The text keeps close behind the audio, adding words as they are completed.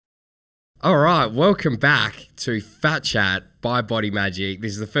All right, welcome back to Fatchat by Body Majic.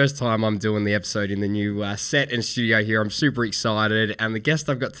 This is the first time I'm doing the episode in the new set and studio here. I'm super excited, and the guest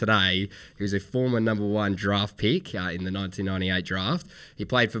I've got today, who's a former #1 draft pick in the 1998 draft. He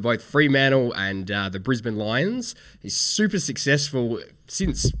played for both Fremantle and the Brisbane Lions. He's super successful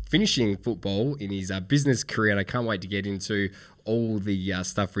since finishing football in his business career, and I can't wait to get into all the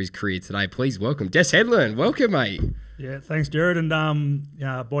stuff for his career today. Please welcome Des Headland. Welcome, mate. Yeah, thanks, Gerard. And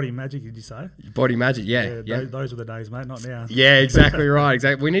Body Majic, did you say? Body Majic, yeah. Those were the days, mate, not now. Yeah, exactly right.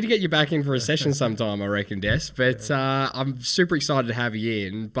 Exactly. We need to get you back in for a session sometime, I reckon, Des. But I'm super excited to have you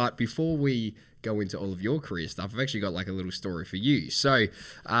in. But before we go into all of your career stuff, I've actually got like a little story for you. So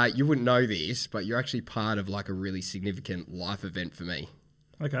you wouldn't know this, but you're actually part of like a really significant life event for me.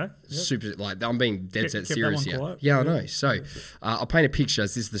 Okay. Yep. Super, like I'm being dead set serious here. Quiet. Yeah, I know. So I'll paint a picture.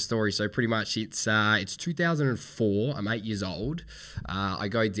 This is the story. So pretty much it's 2004. I'm 8 years old. I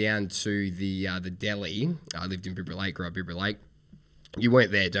go down to the deli. I lived in Bibra Lake, grew up Bibra Lake. You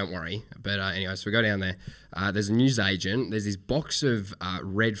weren't there, don't worry. But anyway, so we go down there. There's a news agent. There's this box of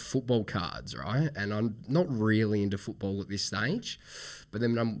red football cards, right? And I'm not really into football at this stage. But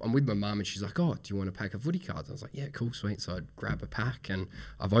then I'm with my mum and she's like, oh, do you want a pack of footy cards? I was like, yeah, cool, sweet. So I'd grab a pack and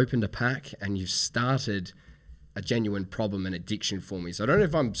I've opened a pack and you've started a genuine problem and addiction for me. So I don't know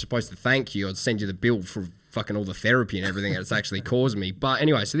if I'm supposed to thank you or send you the bill for fucking all the therapy and everything that's actually caused me. But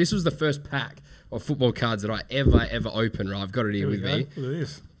anyway, so this was the first pack of football cards that I ever opened, right? I've got it here with me. Look at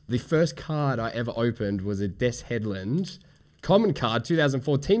this. The first card I ever opened was a Des Headland Common card,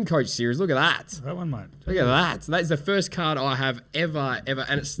 2004 Team Coach Series. Look at that. That one, mate. Look at that. So that's the first card I have ever.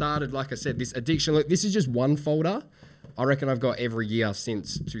 And it started, like I said, this addiction. Look, this is just one folder. I reckon I've got every year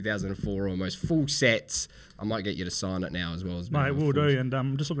since 2004 almost. Full sets. I might get you to sign it now as well. Mate, we'll do.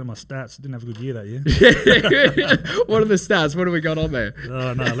 And just looking at my stats, didn't have a good year that year. What are the stats? What have we got on there?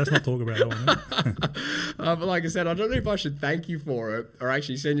 Oh, no, let's not talk about that one. But like I said, I don't know if I should thank you for it or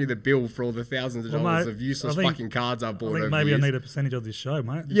actually send you the bill for all the thousands of dollars of useless fucking cards I've bought over maybe years. I need a percentage of this show,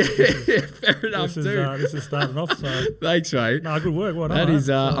 mate. Yeah, fair enough, dude. This is starting off, so... Thanks, mate. No, good work. Well done, that is,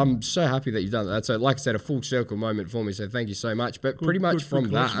 I'm so happy that you've done that. So, like I said, a full circle moment for me, so thank you so much. But pretty much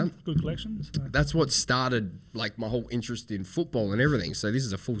from that... Good collection. So. That's what started, like, my whole interest in football and everything. So this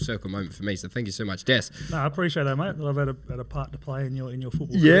is a full circle moment for me. So thank you so much, Des. No, I appreciate that, mate. That I've had a part to play in your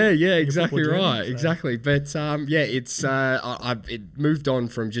football. Yeah, career, yeah, exactly right, journey, so. Exactly. But yeah, it's it moved on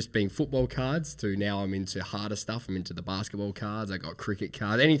from just being football cards to now I'm into harder stuff. I'm into the basketball cards. I got cricket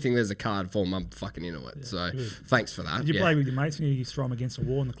cards. Anything there's a card for them, I'm fucking into it. Yeah, so good. Thanks for that. Did you play with your mates and you throw them against the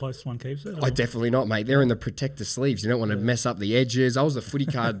wall and the closest one keeps it? Or? I definitely not, mate. They're in the protector sleeves. You don't want to mess up the edges. I was a footy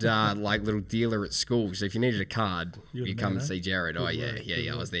card like little dealer at school. So if you needed a card, you come and see Gerard. Oh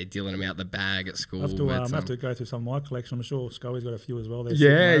yeah. I was there dealing them out the bag at school. I have to go through some of my collection. I'm sure Scully's got a few as well.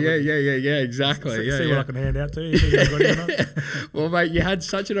 Yeah, exactly. See what I can hand out to you. Well, mate, you had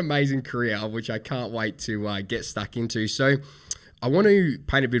such an amazing career, which I can't wait to get stuck into. So I want to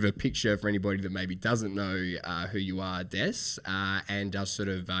paint a bit of a picture for anybody that maybe doesn't know who you are, Des, and sort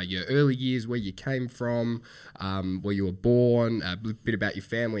of your early years, where you came from, where you were born, a bit about your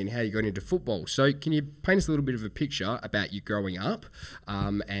family and how you got into football. So can you paint us a little bit of a picture about you growing up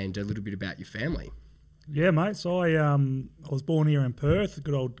and a little bit about your family? Yeah, mate. So I was born here in Perth,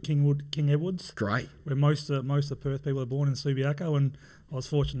 good old King Edwards. Great. Where most of the Perth people are born in Subiaco, and I was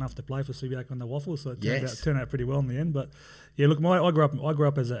fortunate enough to play for Subiaco in the Waffles, so it turned out pretty well in the end. But yeah, look, I grew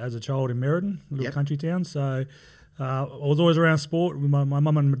up as a child in Merredin, a little country town. So I was always around sport with my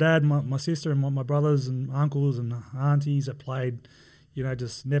mum and my dad, my sister and my brothers and uncles and aunties that played,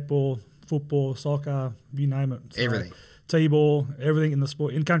 just netball, football, soccer, you name it. So, everything. T-ball, everything in the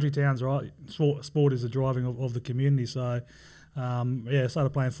sport. In country towns, right, sport is the driving of the community. So, I started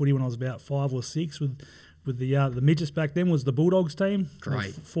playing footy when I was about 5 or 6 with the midgets back then. Was the Bulldogs team.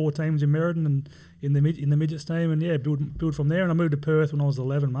 Great. 4 teams in Merredin and in the midgets team, and build from there. And I moved to Perth when I was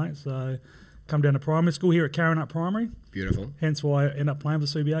 11, mate. So, come down to primary school here at Akermanis Primary. Beautiful. Hence why I ended up playing for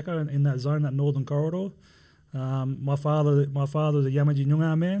Subiaco in that zone, that northern corridor. My father was a Yamaji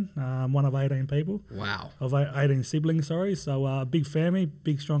Nyunga man, one of 18 people. Wow. Of 18 siblings, sorry. So big family,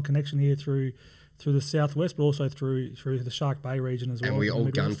 big strong connection here through the southwest, but also through the Shark Bay region as well. And we all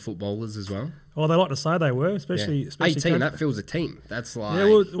gun footballers as well. Oh, they like to say they were, especially 18. That feels a team. That's like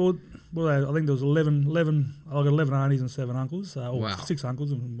well, I think there was 11. I got 11 aunties and 7 uncles. Wow. 6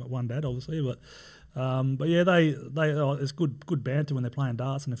 uncles and 1 dad, obviously, but. Yeah, it's good banter when they're playing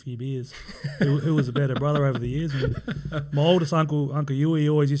darts and a few beers. Who was a better brother over the years? And my oldest uncle Yui,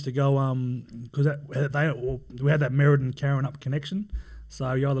 always used to go because we had that Merredin Carron up connection.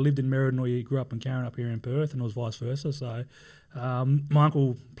 So you either lived in Meriden or you grew up in Karrinyup here in Perth, and it was vice versa. So my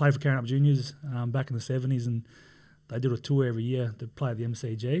uncle played for Karrinyup Juniors back in the 70s, and they did a tour every year to play at the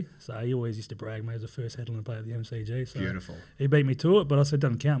MCG. So he always used to brag, mate, as the first Headland to play at the MCG. So beautiful. He beat me to it, but I said,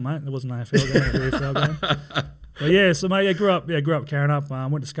 doesn't count, mate. It wasn't an AFL game, it was a VFL game. But yeah, so mate, grew up Karrinyup.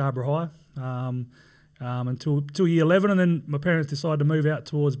 Went to Scarborough High until year 11, and then my parents decided to move out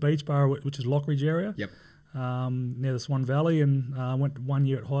towards Beachborough, which is Lockridge area. Yep. Near the Swan Valley, and went 1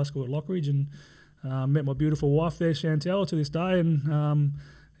 year at high school at Lockridge, and met my beautiful wife there, Chantel, to this day, and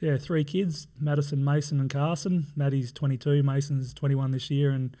 3 kids, Madison, Mason and Carson. Maddie's 22, Mason's 21 this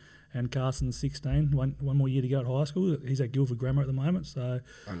year, and Carson's 16. One more year to go at high school. He's at Guildford Grammar at the moment. So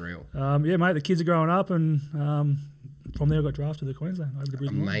unreal. Mate, the kids are growing up, and from there I got drafted to Queensland over to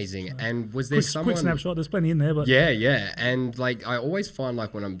Brisbane. Amazing. So and was there someone... Quick snapshot, there's plenty in there. But Yeah. And like I always find,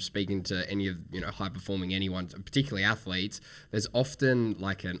 like when I'm speaking to any of, high performing anyone, particularly athletes, there's often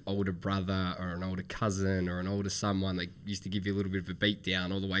like an older brother or an older cousin or an older someone that used to give you a little bit of a beat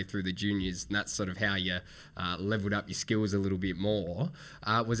down all the way through the juniors, and that's sort of how you leveled up your skills a little bit more.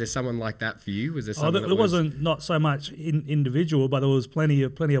 Was there someone like that for you? Was there someone there wasn't not so much individual, but there was plenty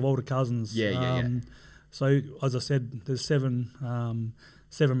of older cousins. Yeah. So as I said, there's seven.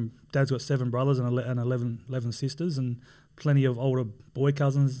 Dad's got 7 brothers and 11 sisters, and plenty of older boy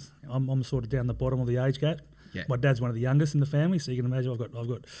cousins. I'm sort of down the bottom of the age gap. Yeah. My dad's one of the youngest in the family, so you can imagine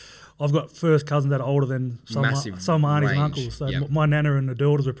I've got first cousins that are older than some of my aunties and uncles. So my nana and the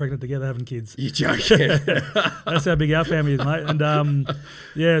daughters were pregnant together having kids. You're joking. That's how big our family is, mate.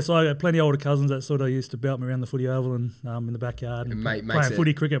 And so I got plenty of older cousins that sort of used to belt me around the footy oval and in the backyard and playing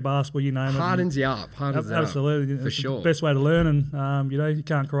footy, cricket, basketball, you name it. Hardens you up. Absolutely. For sure. The best way to learn, and you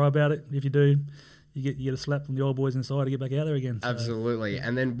can't cry about it. If you do, you get a slap from the old boys inside to get back out there again. So. Absolutely.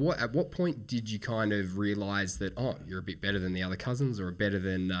 And then at what point did you kind of realise that, you're a bit better than the other cousins or better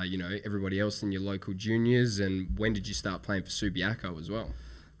than, everybody else in your local juniors? And when did you start playing for Subiaco as well?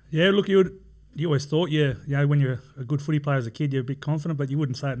 Yeah, look, you always thought, when you're a good footy player as a kid, you're a bit confident, but you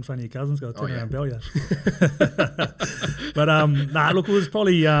wouldn't say it in front of your cousins, got to turn around and bell you. But, look, it was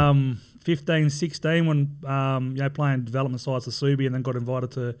probably 15, 16 when, playing development sides for Subi, and then got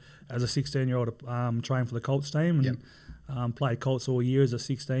invited to, as a 16-year-old, to train for the Colts team, and played Colts all year as a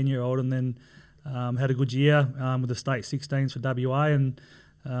 16-year-old, and then had a good year with the state 16s for WA, and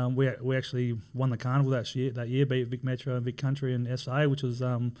we actually won the carnival that year, beat Vic Metro and Vic Country and SA, which was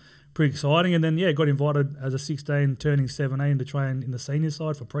pretty exciting. And then got invited as a 16, turning 17 to train in the senior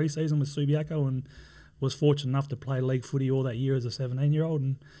side for pre-season with Subiaco, and was fortunate enough to play league footy all that year as a 17-year-old,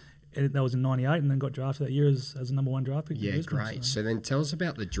 and that was in 98, and then got drafted that year as a number 1 draft pick. Yeah, great. So then tell us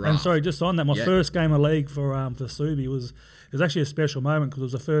about the draft. And sorry, just on that, my first game of league for Subi was actually a special moment, because it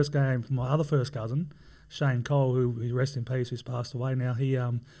was the first game for my other first cousin, Shane Cole, who rest in peace, who's passed away now. He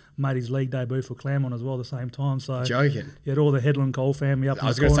made his league debut for Claremont as well at the same time. So joking. You had all the Headland Cole family up. I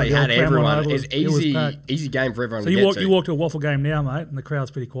was going to say, you had everyone. It's easy game for everyone. So you walk to a waffle game now, mate, and the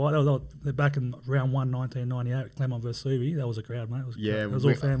crowd's pretty quiet. They're back in round 1, 1998, Claremont versus Subi. That was a crowd, mate. It was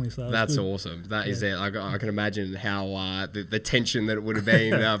all family. So that's awesome. That is it. I can imagine how the tension that it would have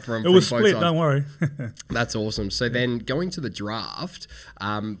been from. It was from split. Sides. Don't worry. That's awesome. So then going to the draft,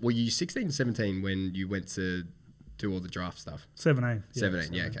 were you 16, 17 when you went to do all the draft stuff? 17.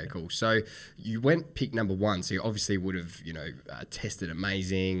 17, okay, cool. So you went pick number 1, so you obviously would have, tested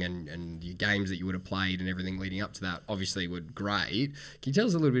amazing, and your games that you would have played and everything leading up to that obviously were great. Can you tell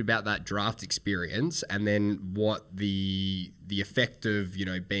us a little bit about that draft experience, and then what the effect of,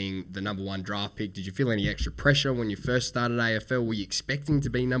 being the number 1 draft pick? Did you feel any extra pressure when you first started AFL? Were you expecting to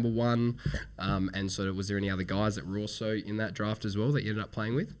be number 1? And sort of, was there any other guys that were also in that draft as well that you ended up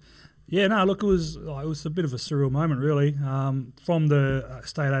playing with? Yeah, no, look, it was a bit of a surreal moment, really. From the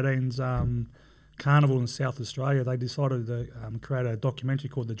State 18's carnival in South Australia, they decided to create a documentary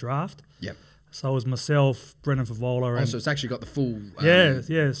called The Draft. Yep. So it was myself, Brendan Favola. So it's actually got the full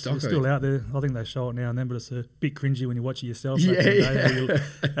it's still out there. I think they show it now and then, but it's a bit cringy when you watch it yourself.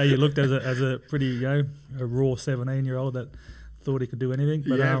 How you looked as a pretty, a raw 17-year-old that thought he could do anything.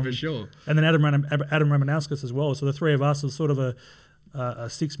 But, for sure. And then Adam Ramanauskas as well. So the three of us was sort of a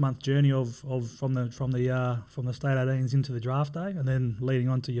 6-month journey from the State 18s into the draft day, and then leading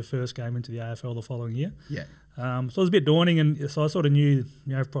on to your first game into the AFL the following year. Yeah. So it was a bit daunting, and so I sort of knew,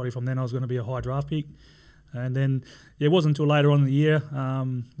 probably from then I was going to be a high draft pick. And then it wasn't until later on in the year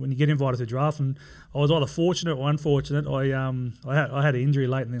when you get invited to the draft, and I was either fortunate or unfortunate. I had an injury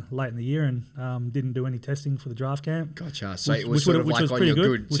late in the year and didn't do any testing for the draft camp. Gotcha. So it was sort of like on your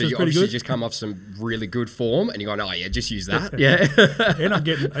good. So you obviously just come off some really good form, and you're going, oh yeah, just use that. Yeah. I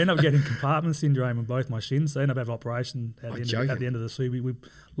ended up getting compartment syndrome in both my shins. So I ended up having an operation at the end of the season. We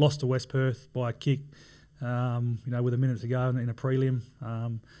lost to West Perth by a kick, with a minute to go in a prelim.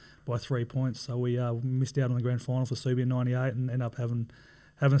 By 3 points, so we missed out on the grand final for Subi in '98 and ended up having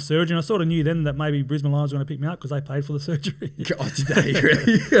surgery. And I sort of knew then that maybe Brisbane Lions were going to pick me up because they paid for the surgery. God, did they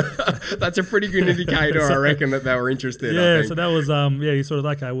really? That's a pretty good indicator, I reckon, that they were interested. Yeah, so that was you sort of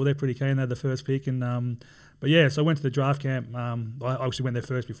okay. Well, they're pretty keen. They had the first pick, and but yeah, so I went to the draft camp. I actually went there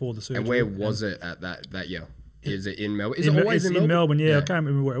first before the surgery. And where was it at that year? Is it in Melbourne? Is it always in Melbourne? Melbourne? Yeah, I can't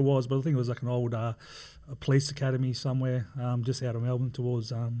remember where it was, but I think it was like an old a police academy somewhere just out of Melbourne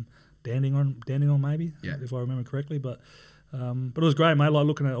towards Dandenong maybe, if I remember correctly. But it was great, mate. Like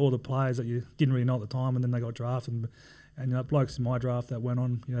looking at all the players that you didn't really know at the time, and then they got drafted. And blokes in my draft that went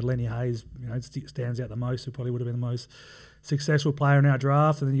on, Lenny Hayes, stands out the most. Who probably would have been the most successful player in our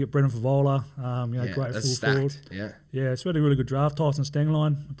draft. And then you got Brendan Favola, great full forward. Yeah, it's really, really good draft. Tyson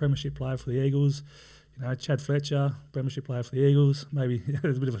Stengline, a premiership player for the Eagles. Chad Fletcher, premiership player for the Eagles. Maybe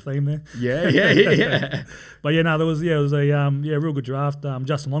there's a bit of a theme there. Yeah. But it was a real good draft.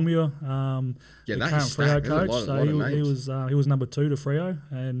 Justin Longmuir, the current Freo coach. So he was number 2 to Freo,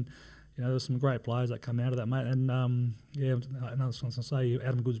 and there's some great players that come out of that, mate. And I was going to say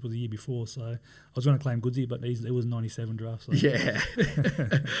Adam Goods was the year before, so I was going to claim Goodsy, but it was 97 draft. So. Yeah,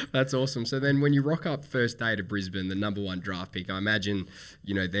 that's awesome. So then when you rock up first day to Brisbane, the number 1 draft pick, I imagine,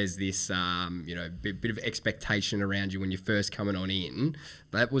 there's this, bit of expectation around you when you're first coming on in.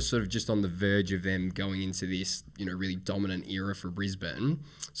 That was sort of just on the verge of them going into this, really dominant era for Brisbane.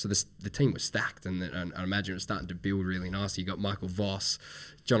 So the team was stacked, and I imagine it was starting to build really nicely. You got Michael Voss,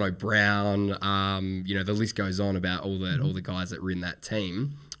 John O'Brown, the list goes on about all the guys that were in that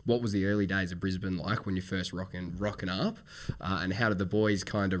team. What was the early days of Brisbane like when you first rocking up, and how did the boys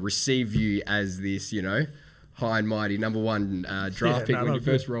kind of receive you as this, high and mighty number 1 draft pick when you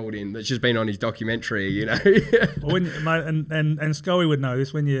first rolled in? That's just been on his documentary, Well, and Scully would know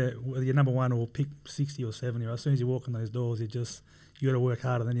this, when you're number 1 or pick 60 or 70, as soon as you walk in those doors, you got to work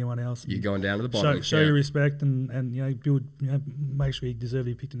harder than anyone else. You're going down to the bottom. Show your respect and build, make sure you deserve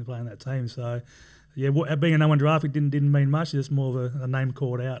to be picked to play in that team. So, being a number 1 draft pick didn't mean much. It's just more of a name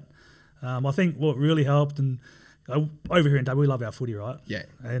called out. I think what really helped, and over here in W, we love our footy, right? Yeah.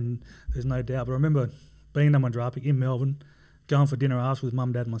 And there's no doubt. But I remember being a number 1 draft pick in Melbourne, going for dinner after with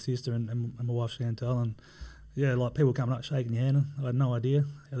Mum, Dad, and my sister, and my wife Chantal, and people coming up shaking your hand. And I had no idea.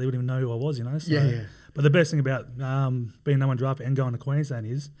 They wouldn't even know who I was, So, but the best thing about being number 1 draft pick and going to Queensland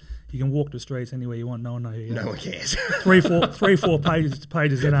is you can walk the streets anywhere you want. No one knows who you are. No one cares. three, four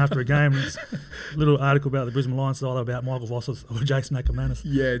pages in after a game. It's a little article about the Brisbane Lions, either about Michael Voss or Jason Akermanis.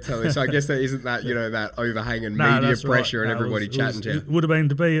 Yeah, totally. So I guess there isn't that, that overhanging media pressure and everybody chatting to you. It would have been,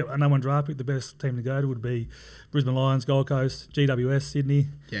 to be a number 1 draft pick, the best team to go to would be Brisbane Lions, Gold Coast, GWS, Sydney.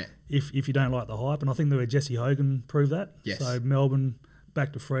 Yeah. If you don't like the hype. And I think the way Jesse Hogan proved that. Yes. So Melbourne,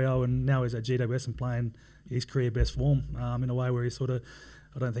 back to Freo, and now he's at GWS and playing his career best form in a way where he sort of,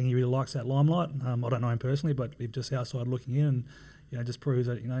 I don't think he really likes that limelight. I don't know him personally, but just outside looking in, and just proves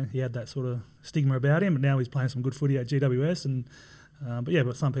that he had that sort of stigma about him. But now he's playing some good footy at GWS, and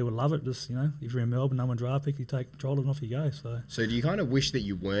but some people love it. Just if you're in Melbourne, number 1 draft pick, you take control and off you go. So do you kind of wish that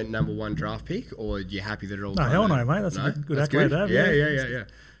you weren't number 1 draft pick, or are you happy that it all? No, hell no, mate. That's a good accolade to have. Yeah.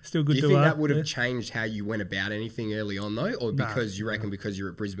 Still good. Do you think that would have changed how you went about anything early on, though, or because you reckon because you're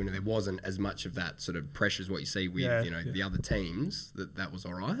at Brisbane and there wasn't as much of that sort of pressure as what you see with the other teams, that was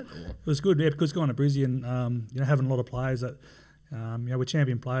all right? Or? It was good, because going to Brisbane, having a lot of players that were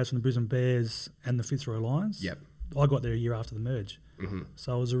champion players from the Brisbane Bears and the Fitzroy Lions. Yep. I got there a year after the merge,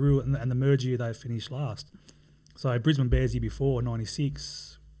 so it was a real, and the merge year they finished last. So Brisbane Bears year before,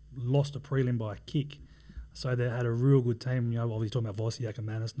 96, lost a prelim by a kick. So they had a real good team. Obviously talking about Voss,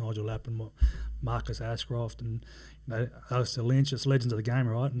 Akermanis, Nigel Lappin, Marcus Ashcroft, and Alistair Lynch. It's legends of the game,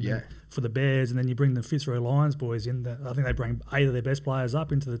 right? And for the Bears, and then you bring the Fitzroy Lions boys in. I think they bring 8 of their best players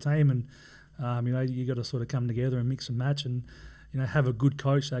up into the team, and you got to sort of come together and mix and match, and have a good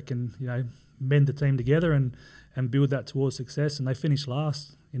coach that can mend the team together and build that towards success. And they finished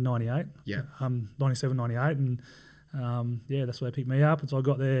last in 98. Yeah. 97, 98, and that's where they picked me up. And so I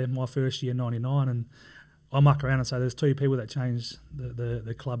got there my first year, 99, and I muck around and say there's two people that changed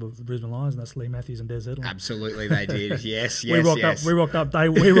the club of Brisbane Lions, and that's Leigh Matthews and Des Headland. Absolutely, they did. Yes. We rocked up day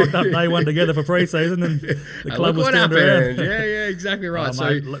one together for pre-season, and the club was turned around. Yeah, exactly right. Oh, so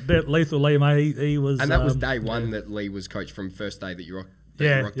lethal Leigh, mate, he was. And that was day one that Leigh was coached from first day that you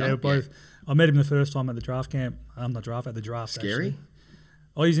rocked up. Both. Yeah. I met him the first time at the draft camp. At the draft. Scary. Actually.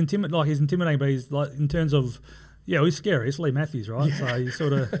 Oh, he's intimidating, but he's like in terms of, he's scary. It's Leigh Matthews, right? So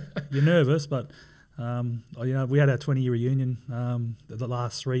you you're nervous, but. We had our 20-year reunion the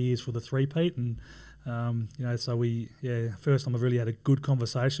last 3 years for the three-peat, and first time I've really had a good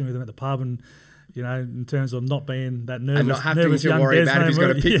conversation with him at the pub, and in terms of not being that nervous, and not having to worry about if he's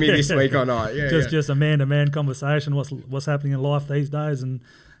going to pick me this week or not. Just a man-to-man conversation. What's happening in life these days, and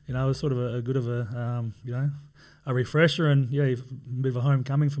it was sort of a good of a refresher, and a bit of a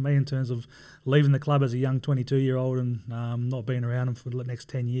homecoming for me in terms of leaving the club as a young 22-year-old and not being around him for the next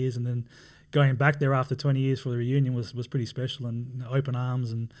 10 years, and then going back there after 20 years for the reunion was pretty special, and open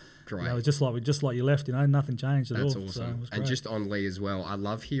arms, and just like you left, nothing changed at all. That's awesome. So and just on Leigh as well, I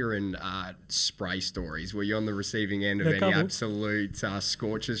love hearing spray stories. Were you on the receiving end of any absolute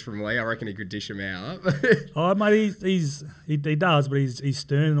scorches from Leigh? I reckon he could dish them out. Oh, mate, he does, but he's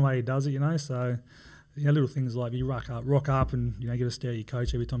stern in the way he does it, So little things like you rock up, and get a stare at your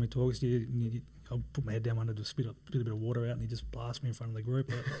coach every time he talks to you. I'll put my head down under to spit a bit of water out, and he just blasts me in front of the group.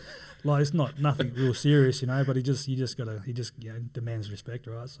 But, it's nothing real serious, But he just demands respect,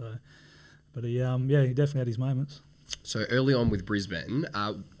 right? So, but he definitely had his moments. So early on with Brisbane,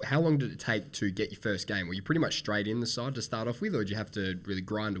 how long did it take to get your first game? Were you pretty much straight in the side to start off with, or did you have to really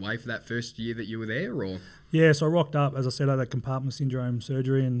grind away for that first year that you were there? Or yeah, so I rocked up, as I said, I had that compartment syndrome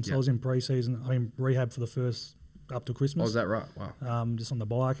surgery, and so I was in pre-season, rehab for the first. Up to Christmas. Oh, is that right? Wow. Just on the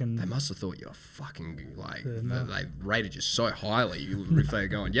bike, and they must have thought you were fucking they rated you so highly. If they were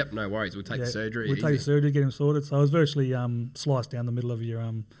going, yep, no worries, we'll take the surgery. We'll take the surgery, get him sorted. So I was virtually sliced down the middle of your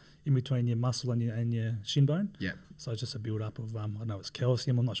in between your muscle and your shin bone. Yeah. So it's just a build up of I know it's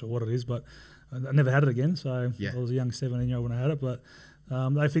calcium. I'm not sure what it is, but I never had it again. So I was a young 17-year-old when I had it, but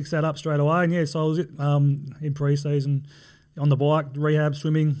they fixed that up straight away. And so I was in pre-season on the bike, rehab,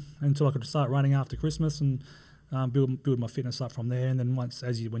 swimming until I could start running after Christmas, and build my fitness up from there. And then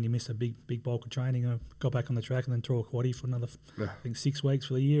when you miss a big bulk of training, I got back on the track and then tore a quaddie for another, I think 6 weeks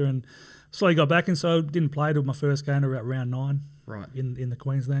for the year, and slowly got back. And so didn't play till my first game about round 9, right, in the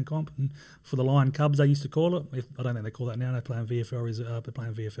Queensland comp. And for the Lion Cubs, they used to call it. I don't think they call that now. They're playing VFL. They're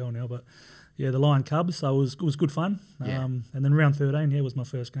playing VFL now, but the Lion Cubs. So it was good fun. Yeah. And then round 13, was my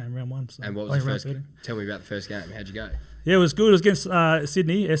first game, round 1. So and what was the first? Tell me about the first game. How'd you go? Yeah, it was good. It was against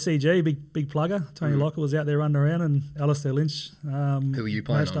Sydney, SCG, big plugger. Tony Locker was out there running around, and Alistair Lynch who were you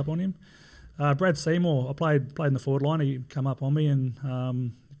playing up on him. Brad Seymour, I played in the forward line. He come up on me,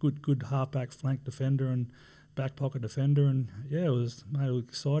 and good halfback flank defender and back pocket defender, and it was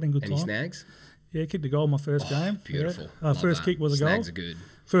exciting, good time. Any snags? Yeah, kicked the goal in my first game. Beautiful. Yeah. First kick was a goal. Snags are good.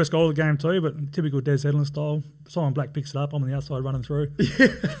 First goal of the game too, but typical Des Headland style. Simon Black picks it up. I'm on the outside running through.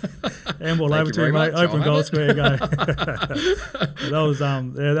 Handball over to him, mate. Open goal, square go. That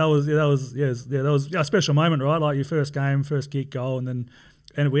was a special moment, right? Like your first game, first kick, goal, and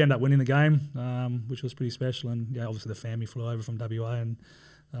we ended up winning the game, which was pretty special. And obviously the family flew over from WA and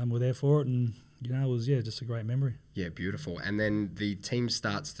we're there for it, and it was just a great memory. Yeah, beautiful. And then the team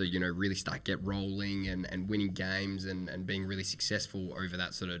starts to really get rolling and winning games and being really successful over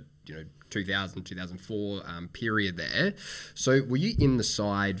that sort of 2000 2004 period there. So were you in the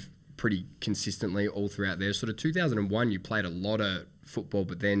side pretty consistently all throughout there? Sort of 2001, you played a lot of football,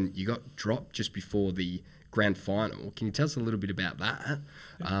 but then you got dropped just before the grand final. Can you tell us a little bit about that,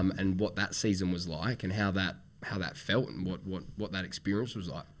 and what that season was like, and how that felt, and what that experience was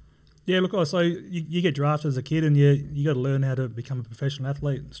like? Yeah, look, so you get drafted as a kid, and you got to learn how to become a professional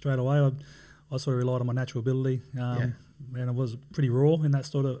athlete straight away. I sort of relied on my natural ability, and I was pretty raw in that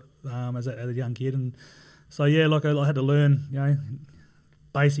sort of as a young kid, and so I had to learn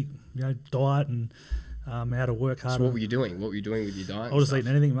basic diet and how to work hard. So what were you doing? What were you doing with your diet? I was just eating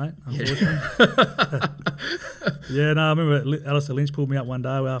anything, mate, unfortunately. I remember Alistair Lynch pulled me up one day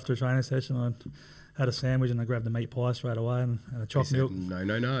after a training session. I had a sandwich and I grabbed the meat pie straight away and a chopped milk. No.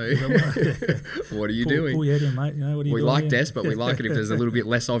 What are you doing? Pull your head in, mate. What are you doing? We like Des, but we like it if there's a little bit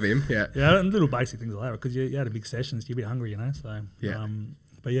less of him. Yeah. Yeah, and little basic things like that, because you had a big sessions, you're a bit hungry, So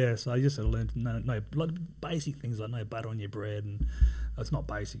yeah. So I just sort of learned no basic things like no butter on your bread, and it's not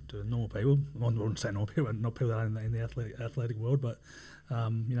basic to normal people. I wouldn't say normal people, not people that are in the athletic world, but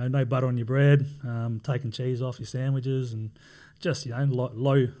no butter on your bread, taking cheese off your sandwiches, and just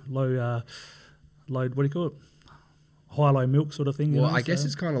low what do you call it? high-low milk sort of thing. Well, I guess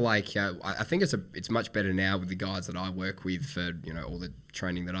it's kind of like I think it's much better now with the guys that I work with for all the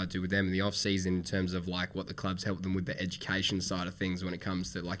training that I do with them in the off season in terms of like what the clubs help them with the education side of things when it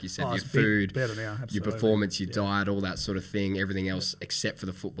comes to, like you said, your food, better now, your performance, your diet, all that sort of thing, everything else except for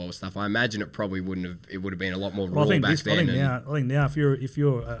the football stuff. I imagine it probably would have been a lot more raw back then. I think now if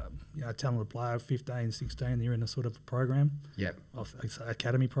you're a talented player, 15, 16, you're in a sort of a program,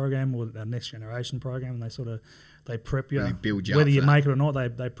 academy program or a next generation program, and they prep you, really build you whether up you make it or not.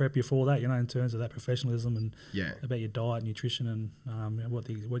 They prep you for that, in terms of that professionalism and about your diet, nutrition, and what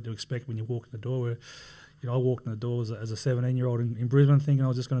to expect when you walk in the door. Where, I walked in the door as a 17-year-old in Brisbane, thinking I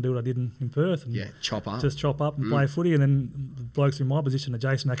was just going to do what I did in Perth, and chop up and play footy. And then the blokes in my position,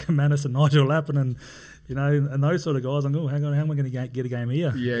 Jason Akermanis and Nigel Lappin, and and those sort of guys. I'm going, hang on, how am I going to get a game here?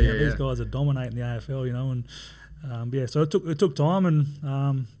 These guys are dominating the AFL, and. So it took time,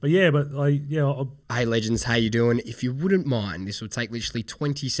 and Hey legends, how you doing? If you wouldn't mind, this will take literally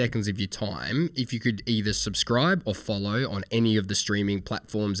 20 seconds of your time. If you could either subscribe or follow on any of the streaming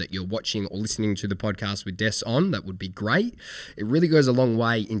platforms that you're watching or listening to the podcast with Des on, that would be great. It really goes a long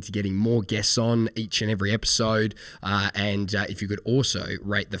way into getting more guests on each and every episode. And if you could also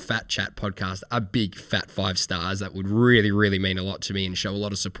rate the Fatchat podcast a big fat 5 stars, that would really, really mean a lot to me and show a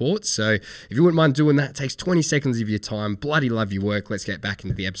lot of support. So if you wouldn't mind doing that, it takes 20 seconds of your time. Bloody love your work. Let's get back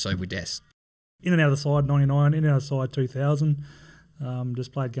into the episode with Des. In and out of the side, 99, in and out of the side, 2000.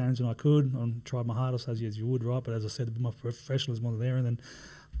 Just played games when I could and tried my hardest, as you would, right? But as I said, my professionalism wasn't there. And then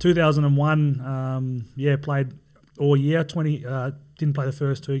 2001, played all year. Didn't play the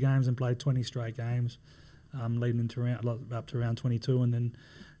first 2 games and played 20 straight games, leading into up to round 22. And then,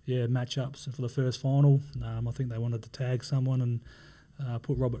 matchups for the first final. I think they wanted to tag someone and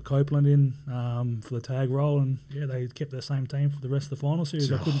put Robert Copeland in for the tag role, and they kept the same team for the rest of the final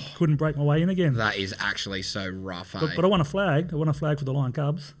series. I couldn't break my way in again. That is actually so rough, but I won a flag. I won a flag for the Lion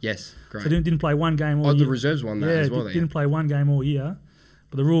Cubs. Yes, great. So didn't play one game all year. The reserves won that as well. Didn't play one game all year.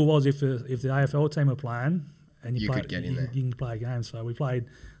 But the rule was if the AFL team were playing and you could get in there, you can play a game. So we played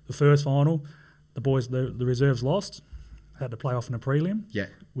the first final. The boys, the reserves lost. Had to play off in a prelim. Yeah.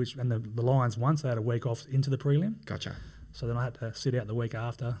 And the Lions won, so they had a week off into the prelim. Gotcha. So then I had to sit out the week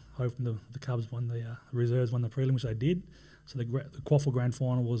after, hoping the Cubs won the reserves won the prelim, which they did. So the Quaffle Grand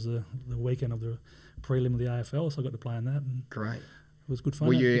Final was the weekend of the prelim of the AFL, so I got to play in that. And great. It was good fun.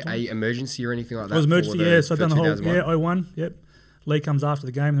 Were you a emergency or anything like that? I was emergency, so I've done the whole 01, yep. Leigh comes after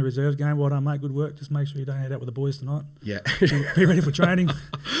the game, the reserves game. Well done, mate. Good work. Just make sure you don't head out with the boys tonight. Yeah. Be ready for training.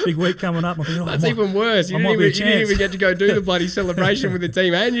 Big week coming up. That's even worse. You didn't even get to go do the bloody celebration with the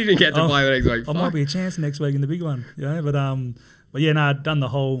team, and you didn't get to play the next week. I might be a chance next week in the big one. I'd done the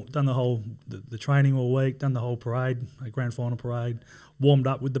whole the training all week. Done the whole parade, a grand final parade. Warmed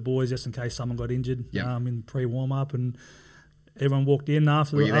up with the boys just in case someone got injured. In pre-warm up and. Everyone walked in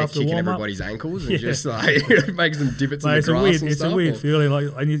after the warm-up. Kicking everybody's ankles and just making some divots in the grass It's a weird feeling.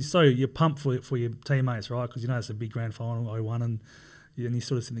 You're pumped for your teammates, right? Because it's a big grand final, 01, and you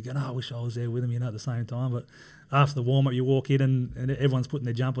sort of sitting there going, I wish I was there with them, at the same time. But after the warm-up, you walk in and everyone's putting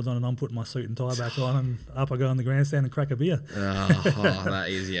their jumpers on and I'm putting my suit and tie back on and up I go on the grandstand and crack a beer. That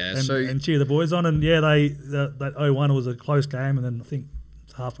is, and cheer the boys on. And, that 01 was a close game, and then I think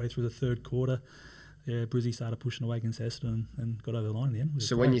halfway through the third quarter, Brizzy started pushing away against Essendon and got over the line in the end.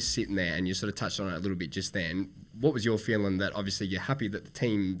 So when you're sitting there and you sort of touched on it a little bit just then, what was your feeling that obviously you're happy that the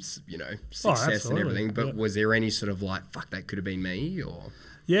team's, success and everything, but was there any sort of like, fuck, that could have been me or?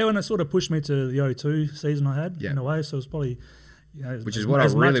 Yeah, when it sort of pushed me to the 02 season I had in a way, so it was probably, which is what I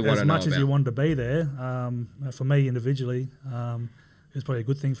really want to know about. As much as you wanted to be there, for me individually, it was probably a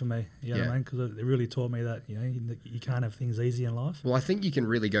good thing for me, what I mean? Because it really taught me that, you can't have things easy in life. Well, I think you can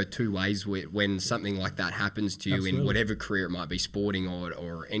really go 2 ways when something like that happens to you in whatever career it might be, sporting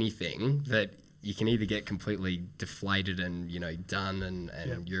or anything, that you can either get completely deflated and, done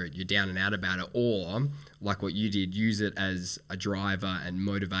and you're down and out about it, or like what you did, use it as a driver and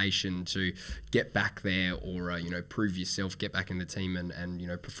motivation to get back there or, prove yourself, get back in the team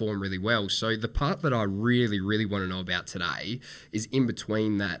and perform really well. So the part that I really, really want to know about today is in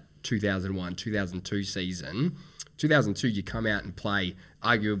between that 2001, 2002 season. 2002, you come out and play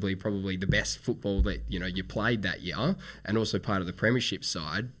arguably probably the best football that you played that year, and also part of the premiership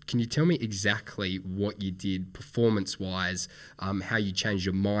side. Can you tell me exactly what you did performance-wise, how you changed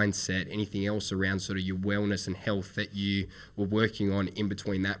your mindset, anything else around sort of your wellness and health that you were working on in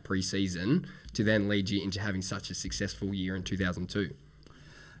between that pre-season to then lead you into having such a successful year in 2002?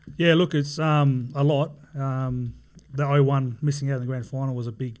 Yeah, look, it's a lot. The 01 missing out in the grand final was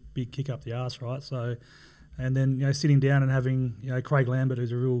a big kick up the arse, right? So. And then, sitting down and having, Craig Lambert,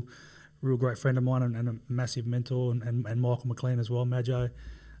 who's a real real great friend of mine and a massive mentor, and Michael McLean as well, Majic,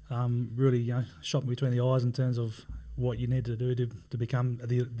 really shot me between the eyes in terms of what you need to do to become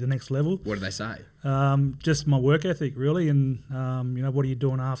the next level. What did they say? Just my work ethic, really, and what are you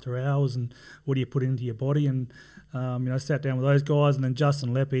doing after hours, and what do you put into your body, and sat down with those guys, and then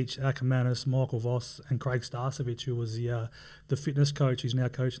Justin Leppich, Akermanis, Michael Voss, and Craig Starcevich, who was the fitness coach, who's now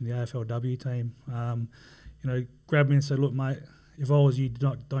coaching the AFLW team. Grabbed me and said, "Look, mate, if I was you,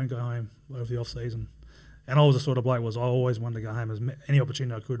 don't go home over the off season." And I was the sort of bloke I always wanted to go home as any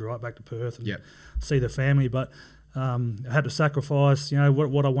opportunity I could, right back to Perth and see the family, but. I had to sacrifice,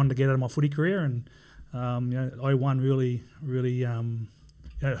 what I wanted to get out of my footy career, and 01 really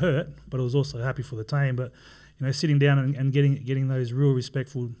it hurt, but I was also happy for the team. But sitting down and getting those real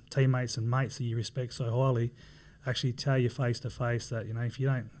respectful teammates and mates that you respect so highly, actually tell you face to face that if you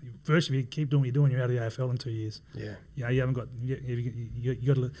don't, first if you keep doing what you're doing, you're out of the AFL in 2 years. Yeah, you haven't got you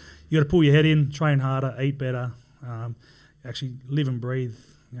got to pull your head in, train harder, eat better, actually live and breathe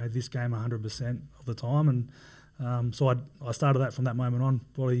this game 100% of the time. And so I started that from that moment on.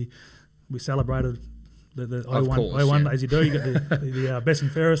 Probably we celebrated the 01 as you do. You got the best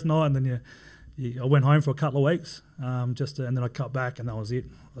and fairest night, and then I went home for a couple of weeks, and then I cut back, and that was it.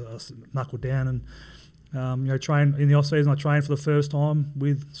 I knuckled down and trained in the off season. I trained for the first time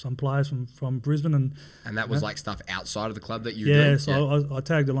with some players from Brisbane, and that was like stuff outside of the club that you were doing? So I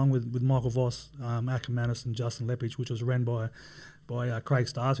tagged along with Michael Voss, Akermanis, and Justin Leppich, which was run by Craig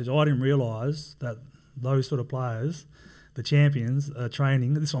Starcevich. I didn't realise that those sort of players, the champions, are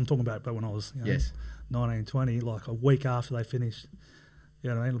training. This is what I'm talking about, but when I was 19, 20, like a week after they finished,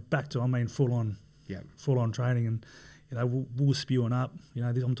 back to full on training, and we were spewing up.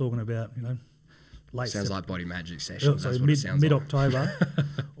 I'm talking about late. Sounds like body magic sessions. So mid October,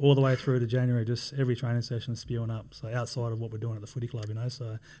 all the way through to January, just every training session spewing up. So outside of what we're doing at the footy club,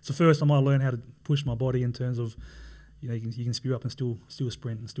 so it's the first time I learned how to push my body in terms of you can spew up and still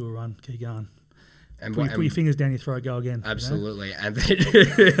sprint and still run, keep going. And put your fingers down your throat, go again. Absolutely. And then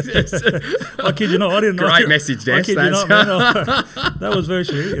I kid you not, I didn't know. Great message, Des. I kid you not, man. That was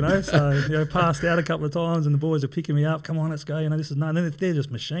virtually, So, passed out a couple of times, and the boys are picking me up. Come on, let's go. This is nothing. And they're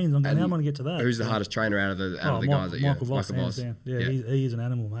just machines. I'm going, how am I going to get to that? Who's the hardest trainer out of the guys? Michael Voss. Yeah, he is an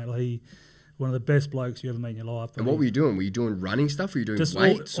animal, mate. One of the best blokes you ever meet in your life. And what were you doing? Were you doing running stuff? Were you doing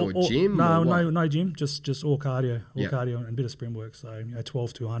weights or gym? No gym. Just all cardio, cardio and a bit of sprint work. So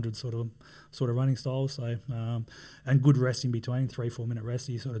 12 to 100 sort of running styles. So and good rest in between, 3-4 minute rest.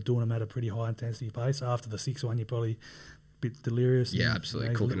 You're sort of doing them at a pretty high intensity pace. After the 6th one, you're probably a bit delirious. Yeah,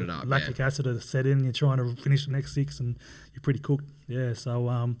 absolutely, cooking it up. Lactic acid has set in. You're trying to finish the next 6, and you're pretty cooked. Yeah.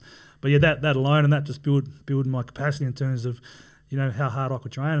 So but that alone, and that just build my capacity in terms of. How hard I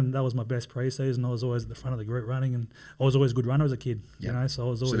could train, and that was my best pre-season. I was always at the front of the group running, and I was always a good runner as a kid. So I was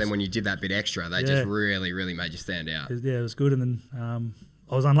always. So then, when you did that bit extra, they just really, really made you stand out. Yeah, it was good. And then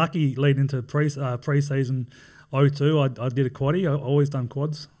I was unlucky leading into pre-season 02. I did a quaddie. I always done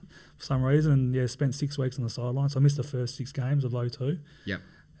quads for some reason, and spent 6 weeks on the sideline. So I missed the first 6 games of 02. Yep.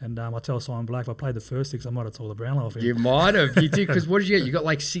 And I tell Simon Black, if I played the first 6, I might have told the Brownlow off him. You might have. You did, because what did you get? You got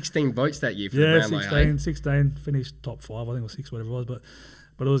like 16 votes that year for the Brownlow. 16, finished top 5, I think it was 6, whatever it was.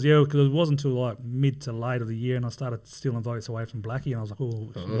 But it was, because it wasn't until like mid to late of the year, and I started stealing votes away from Blackie, and I was like,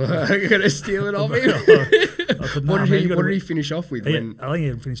 you're going to steal it off him? I said, what did he finish off with? I think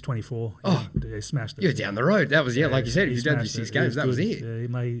he finished 24. He smashed it. You're down the road. That was, like you said, if you done your 6 games, that was it.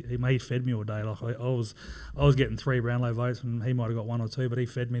 Yeah, he fed me all day. Like I was getting 3 Brownlow votes, and he might have got 1 or 2, but he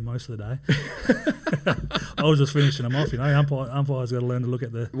fed me most of the day. I was just finishing them off, Umpires got to learn to look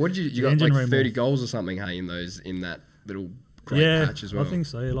at the What did you got like 30 goals or something, hey, in that little great patch as well? I think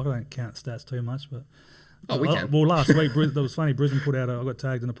so. I don't count stats too much, but we can. Well, last week that was funny. Brisbane put out. I got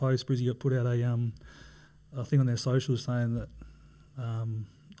tagged in a post. Brisbane put out a thing on their socials saying that I'm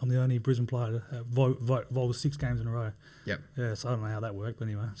the only Brisbane player to vote 6 games in a row. Yep. Yeah, so I don't know how that worked, but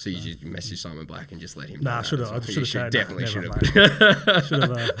anyway. So you just messaged Simon Black and just let him know. Nah, I should have. Definitely should have. Should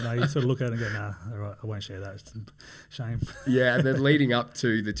have. No, you sort of look at it and go, nah, all right, I won't share that. It's a shame. Yeah, and then leading up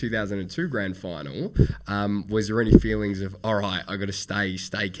to the 2002 grand final, was there any feelings of, all right, I got to stay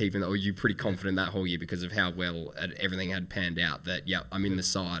keeping, or were you pretty confident that whole year because of how well everything had panned out that, I'm in the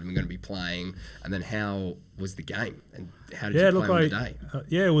side, I'm going to be playing, and then how was the game and how did you play on the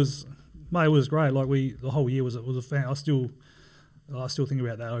day? It was. Mate, it was great. Like the whole year was a fan. I still think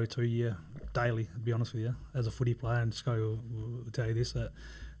about that 02 year daily. To be honest with you, as a footy player, and just will tell you this, that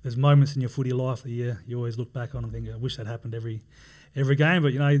there's moments in your footy life that you always look back on and think, I wish that happened every every game,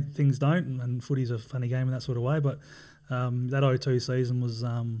 but things don't, and footy's a funny game in that sort of way. But that 02 season was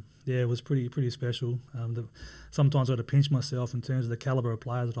was pretty special. Sometimes I had to pinch myself in terms of the calibre of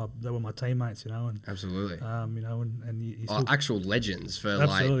players that were my teammates, and absolutely, and you still, actual legends for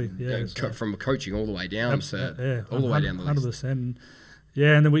from coaching all the way down all the way down the list. 100%.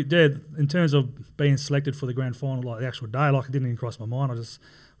 Yeah, and then we did in terms of being selected for the grand final, like the actual day, like it didn't even cross my mind. I just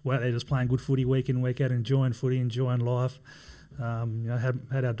went there, just playing good footy week in, week out, enjoying footy, enjoying life.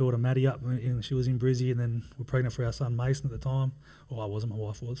 Had our daughter Maddie up, and she was in Brizzy, and then we're pregnant for our son Mason at the time. Well, I wasn't, my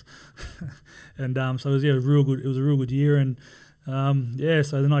wife was. And so it was real good. It was a real good year, and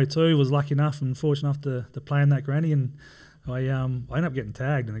so the 02 was lucky enough and fortunate enough to play in that granny, and I ended up getting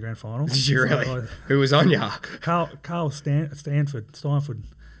tagged in the grand final. Did you really? Who was on ya? Carl Steinford.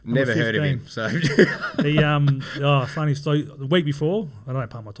 Never heard of him. So funny. So the week before, I don't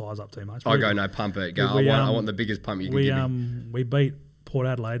pump my tyres up too much. I pump it. Go. I want the biggest pump you can give me. We beat Port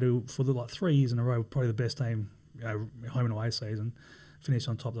Adelaide, who for 3 years in a row, probably the best team, home and away season. Finished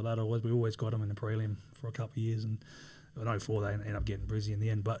on top of the ladder. We always got them in the prelim for a couple of years, and in 04 they ended up getting Brizzy in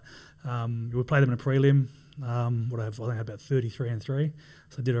the end. But we played them in a prelim. I think I had about 33-3,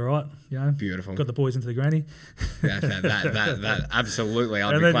 so I did all right. Beautiful. Got the boys into the granny. that absolutely.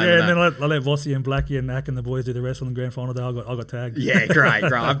 And then I let Vossy and Blackie and Ack and the boys do the rest on the grand final day. I got tagged. Yeah, great.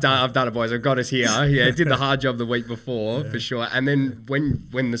 I've done it, boys. I've got us here. Yeah, did the hard job the week before for sure. And then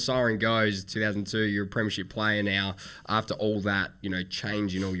when the siren goes, 2002, you're a premiership player now. After all that,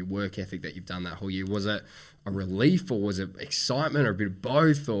 change in all your work ethic that you've done that whole year, was it a relief, or was it excitement, or a bit of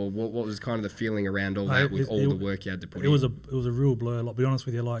both, or what was kind of the feeling around all that with all the work you had to put in? It was a real blur. Like, be honest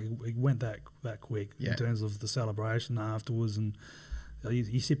with you, like it went that quick in terms of the celebration afterwards, and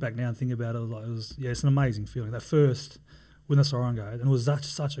you sit back now and think about it. Like it's an amazing feeling. That first when the siren goes, and it was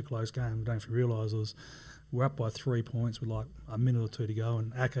such a close game. I don't know if you realise we're up by 3 points with like a minute or two to go,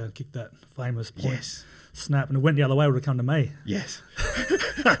 and Aker kicked that famous point snap, and it went the other way. It would have come to me. Yes.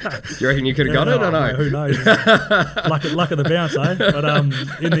 You reckon you could have got it or no? Who knows? luck of the bounce, eh? But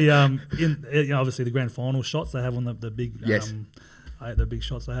obviously the grand final shots they have on the big the big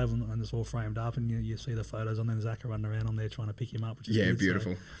shots they have, and it's all framed up, and you see the photos, and then Zaka running around on there trying to pick him up, which is good.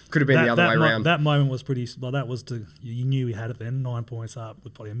 Beautiful. Could have been the other way around. That moment was pretty. Well, that was you knew he had it then. 9 points up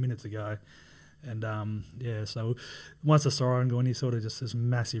with probably a minute to go. And so once the siren gone, you sort of just this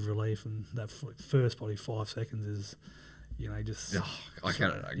massive relief, and that first probably 5 seconds is, just. Oh, I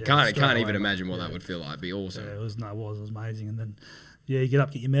can't even imagine what that would feel like. It'd be awesome. Yeah, it was amazing, and then you get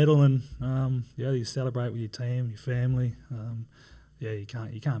up, get your medal, and you celebrate with your team, your family. You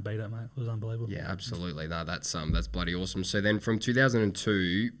can't beat it, mate. It was unbelievable. Yeah, absolutely. No, that's bloody awesome. So then from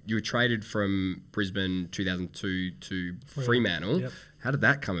 2002, you were traded from Brisbane 2002 to Fremantle. Yep. How did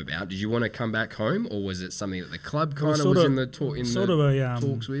that come about? Did you want to come back home, or was it something that the club kind of was in the talks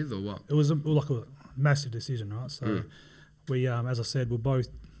with, or what? It was like a massive decision, right? So we, as I said, my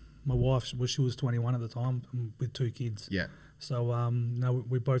wife, she was 21 at the time with 2 kids. Yeah. So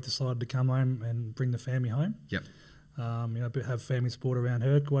we both decided to come home and bring the family home. Yep. Have family support around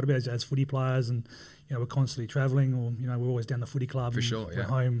her quite a bit as footy players, and we're constantly travelling, or we're always down the footy club. For sure, We're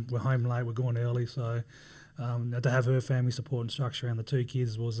home late. We're going early, so to have her family support and structure around the 2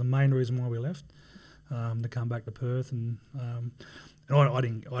 kids was the main reason why we left. To come back to Perth, and I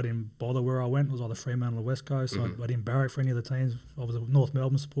didn't bother where I went. It was either Fremantle or West Coast. So I didn't barrack for any of the teams. I was a North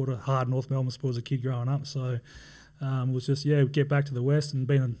Melbourne supporter, hard North Melbourne supporter as a kid growing up. So it was just get back to the West, and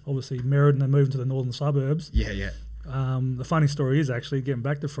being obviously married and then moving to the northern suburbs. Yeah. The funny story is actually getting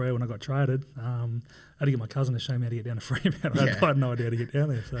back to Freo when I got traded. I had to get my cousin to show me how to get down to Fremantle. I had no idea how to get down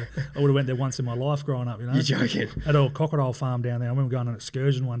there, so I would have went there once in my life growing up. You're joking? Had a crocodile farm down there. I remember going on an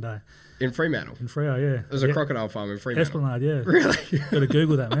excursion one day. In Fremantle? In Freo, yeah. There's a crocodile farm in Fremantle? Esplanade, yeah. Really? Got to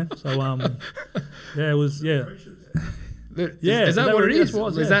Google that, man. So, it was, Is that what it is?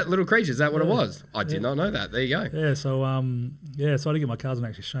 Is that little creature? Is that what it was? I did not know that. There you go. Yeah, so, so I had to get my cousin to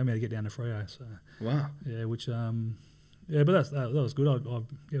actually show me how to get down to Freo. So, wow. Yeah, which... but that was good.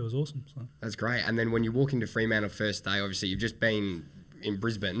 It was awesome. So. That's great. And then when you walk into Fremantle first day, obviously you've just been in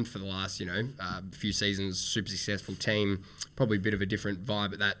Brisbane for the last, few seasons, super successful team, probably a bit of a different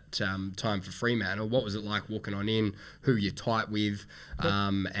vibe at that time for Fremantle. What was it like walking on in? Who you're tight with?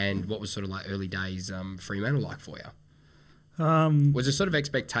 And what was sort of like early days Fremantle like for you? Was there sort of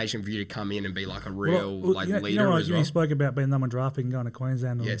expectation for you to come in and be like a real leader as well? You spoke about being number draft pick and going to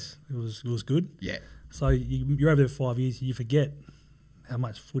Queensland. Yes. It was good. Yeah. So you're over there 5 years, you forget how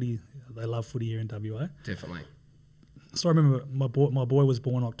much footy they love footy here in WA. Definitely. So I remember my boy was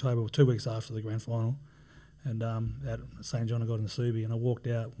born October, 2 weeks after the grand final, and at St John I got in Subi, and I walked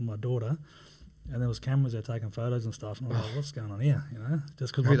out with my daughter, and there was cameras there taking photos and stuff. And I was like, what's going on here? You know,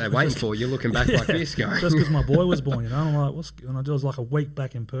 just because who are they waiting for? You're looking back like this, going. Just because my boy was born, you know. And I'm like, and I was like a week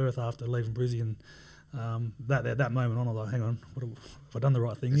back in Perth after leaving Brisbane. That moment on, I was like, hang on, have I done the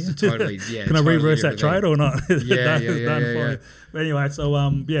right thing here? Totally, yeah. Can I reverse that trade or not? Yeah. But anyway, so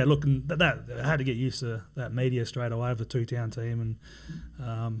look, and that I had to get used to that media straight away of the two-town team,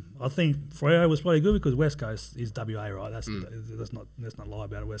 and I think Freo was probably good because West Coast is WA, right? Let's not lie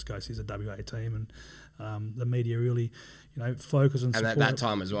about it. West Coast is a WA team, and the media really, focus and support. And at that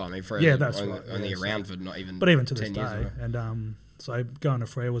time as well, I mean, Freo that's only around for not even, but even to 10 this years day, ago. and so going to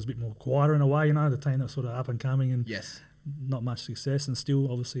Freo was a bit more quieter in a way, the team that's sort of up and coming and not much success, and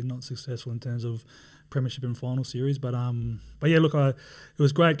still obviously not successful in terms of premiership and final series. But yeah, look, it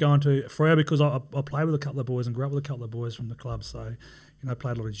was great going to Freo because I played with a couple of boys and grew up with a couple of boys from the club. So,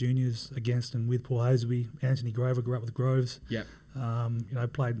 played a lot of juniors against and with Paul Hasleby, Anthony Grover, grew up with Groves. Yep.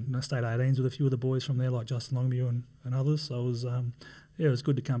 Played state 18s with a few of the boys from there like Justin Longmuir and others. So it was it was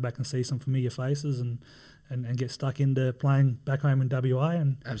good to come back and see some familiar faces and get stuck into playing back home in WA.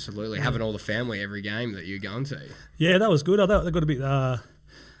 And absolutely, having all the family every game that you're going to. Yeah, that was good. I thought they got a bit. I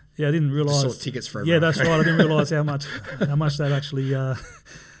didn't realise. Sort tickets for everyone. Yeah, that's right. I didn't realise how much they've actually.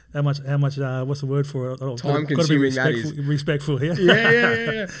 How much? What's the word for it? Time consuming. That is respectful. Yeah.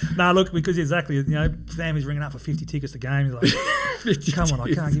 Yeah. No, look, because exactly, families ringing up for 50 tickets to games. Like, 50 come on,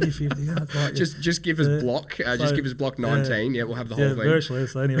 tickets. I can't give you 50. Like, just give us block. Just give us block 19. Yeah, we'll have the whole thing. Virtually.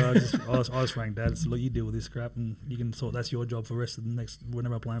 So anyway, I just rang Dad. So look, you deal with this crap, and you can sort. That's your job for the rest of the next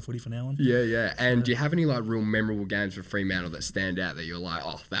whenever I'm playing footy from now on. Yeah. And do you have any like real memorable games for Fremantle that stand out that you're like,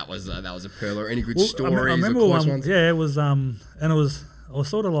 oh, that was a pearl, or any good stories? I remember or close ones? Yeah, it was and it was. I was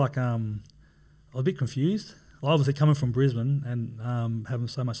sort of like I was a bit confused. Obviously, coming from Brisbane and having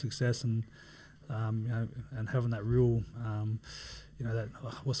so much success and and having that real that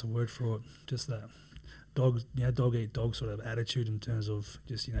what's the word for it? Just that dog eat dog sort of attitude in terms of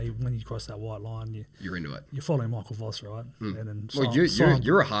just when you cross that white line, you're into it. You're following Michael Voss, right? And then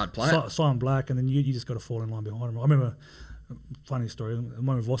you're a hard player. Simon Black, and then you just got to fall in line behind him. I remember funny story. I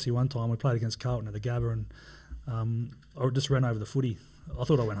remember Vossy one time we played against Carlton at the Gabba, and I just ran over the footy. I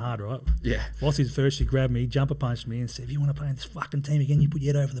thought I went hard, right? Yeah. Vossy's first, she grabbed me, jumper punched me, and said, "If you want to play in this fucking team again, you put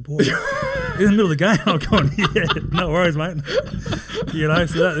your head over the ball." In the middle of the game, I'm going, "Yeah, no worries, mate."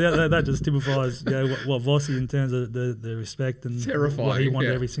 So that just typifies what Vossy in terms of the respect and terrifying, what he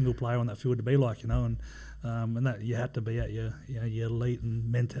wanted every single player on that field to be like, and that you had to be at your elite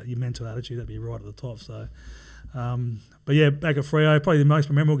and your mental attitude, that'd be right at the top. So. But yeah, back at Freo, probably the most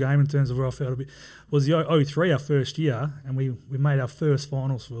memorable game in terms of where I felt a bit was the 03, our first year, and we made our first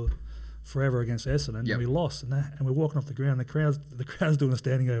finals for forever against Essendon, and we lost, and we're walking off the ground, the crowd's doing a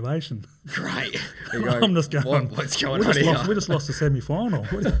standing ovation. Great. I'm just going, what's going on here? We just lost the semi-final,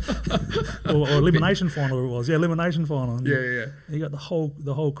 or elimination final. It was elimination final. And yeah. You got the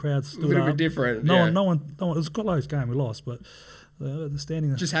whole crowd stood up. A little bit different. No one. It was a close game. We lost, but. The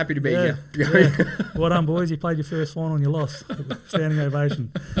standing. Just happy to be here. Well done, boys. You played your first final and you lost. Standing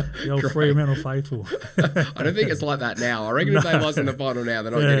ovation. The old Fremantle faithful. I don't think it's like that now. I reckon if they lost in the final now,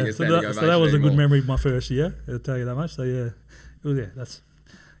 they're not getting a standing ovation. So that was anymore. a good memory of my first year, I'll tell you that much. So yeah, it was, that's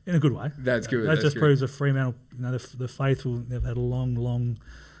in a good way. That's good. That just proves that Fremantle, the faithful, they've had a long,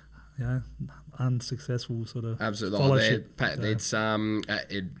 unsuccessful sort of fellowship. It's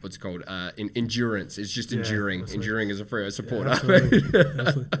what's it called? Endurance. It's just enduring as a Freo supporter. Absolutely.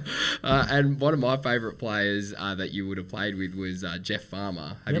 And one of my favourite players that you would have played with was Jeff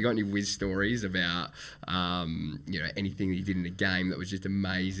Farmer. Have you got any whiz stories about anything that he did in a game that was just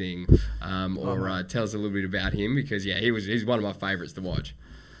amazing? Tell us a little bit about him, because he's one of my favourites to watch.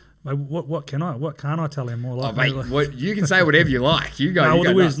 Mate, what can't I tell him more like? What you can say whatever you like. You go. No, you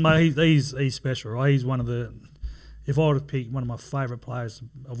go mate, he's special, right? He's one of the. If I were to pick one of my favourite players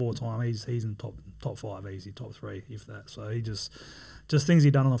of all time, he's in top 5 easy, top 3 if that. So he just things he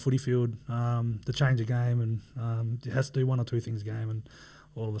done on the footy field to change a game, and he has to do 1 or 2 things a game, and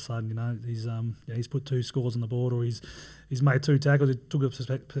all of a sudden, he's put 2 scores on the board, or he's made 2 tackles, he took a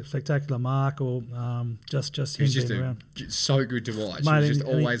spectacular mark, or just him being around. So good to watch. Mate, he's just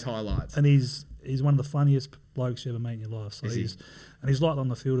always highlights. And he's one of the funniest blokes you ever meet in your life. So he's light on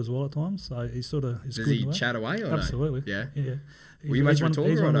the field as well at times. So he's sort of does he chat away or absolutely? No? Yeah. Were you much of a talker?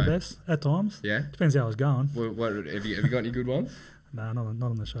 He's one or of the no? best at times. Yeah. Depends how I was going. What have you got any good ones? No, not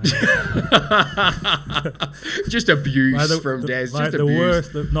on the show. Just abuse from Des. Just the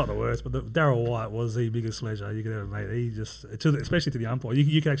abuse. Worst, not the worst, but Daryl White was the biggest pleasure you could ever make. He just, especially to the umpire,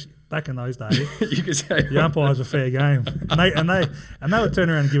 you could actually, back in those days, you could say the umpires were fair game, and they would turn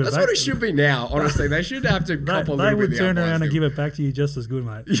around and give it back. That's what it should be now. Honestly, they should have to couple. They would turn around and give it back to you just as good,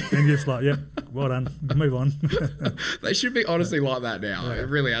 mate. And just like, yep, well done, move on. They should be honestly like that now. Yeah. It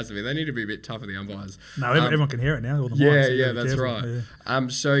really has to be. They need to be a bit tougher, the umpires. No, everyone can hear it now. All the yeah, mics, yeah, that's careful. right. Yeah.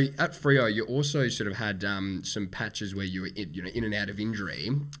 So at Freo, you also sort of had some patches where you were in and out of injury,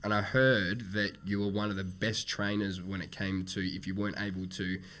 and I heard that you were one of the best trainers when it came to, if you weren't able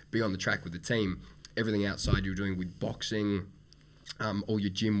to be on the track with the team, everything outside you were doing with boxing, all your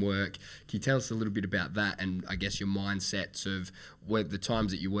gym work. Can you tell us a little bit about that, and I guess your mindsets of the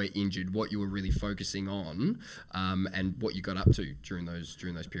times that you were injured, what you were really focusing on, and what you got up to during those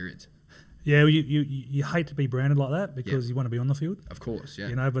periods? Yeah, you hate to be branded like that because you want to be on the field. Of course, yeah.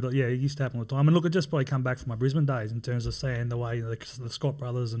 You know, but it used to happen all the time. And look, it just probably come back from my Brisbane days in terms of seeing the way the Scott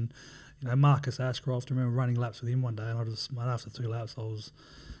brothers and Marcus Ashcroft. I remember running laps with him one day, and after 2 laps I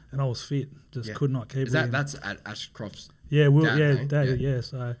was fit, just could not keep. That's at Ashcroft's. Yeah, dad. Yeah.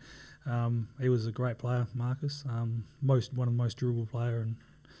 So he was a great player, Marcus. One of the most durable player and.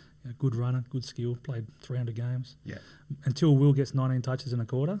 Good runner, good skill, played 300 games. Yeah. Until Will gets 19 touches in a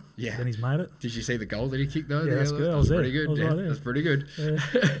quarter. Yeah. Then he's made it. Did you see the goal that he kicked though? Yeah, that's good. That's pretty good. Right that's pretty good. Yeah.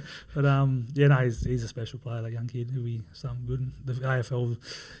 But he's a special player, that young kid who be something good. The AFL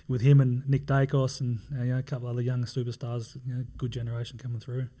with him and Nick Dacos and a couple other young superstars, good generation coming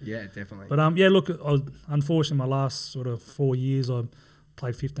through. Yeah, definitely. But unfortunately my last sort of 4 years I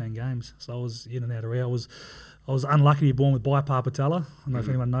played 15 games. So I was in and out of rehab. I was unlucky to be born with bipartite patella. I don't know if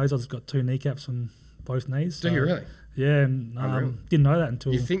anyone knows. I just got 2 kneecaps on both knees. Do you really? Yeah, and didn't know that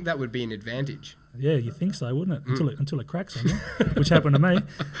until. You think that would be an advantage? Yeah, you think so, wouldn't it? Until it cracks on you, which happened to me.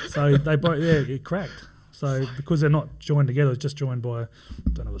 So they both, it cracked. So because they're not joined together, it's just joined by, I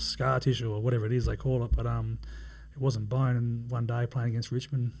don't know, a scar tissue or whatever it is they call it, but it wasn't bone. And one day playing against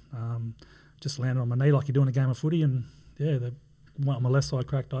Richmond, just landed on my knee like you do in a game of footy, and the one on my left side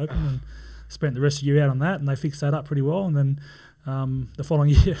cracked open and. Spent the rest of the year out on that, and they fixed that up pretty well. And then the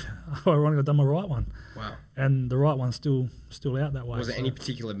following year, ironically, I done my right one. Wow! And the right one's still out that way. Was there any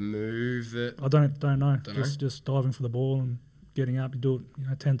particular move that I don't know? Just diving for the ball and getting up. You do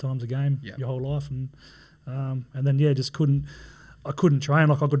it 10 times a game your whole life, and then just couldn't. I couldn't train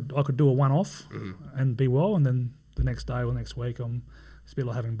like I could do a one off and be well, and then the next day or next week it's a bit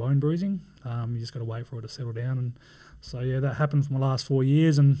like having bone bruising. You just got to wait for it to settle down and. So, that happened for my last 4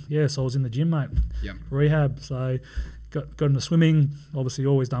 years. And, so I was in the gym, mate. Yep. Rehab. So, got into swimming. Obviously,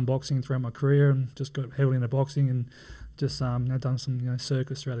 always done boxing throughout my career and just got heavily into boxing and just done some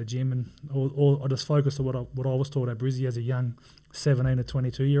circuits throughout the gym. And I just focused on what I was taught at Brizzy as a young 17 to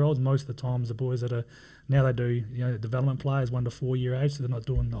 22-year-olds. Most of the times the boys that are now they do development players 1 to 4 year age, so they're not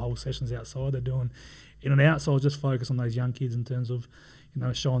doing the whole sessions outside. They're doing in and out. So I was just focused on those young kids in terms of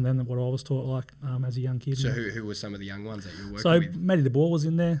showing them what I was taught as a young kid. So who were some of the young ones that you were working with? So Matty de Boer was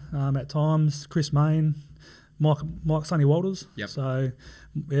in there at times, Chris Main, Mike Sonny Walters. Yep. So,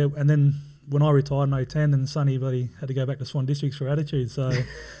 and then when I retired in 2010, then Sonny had to go back to Swan Districts for attitude. So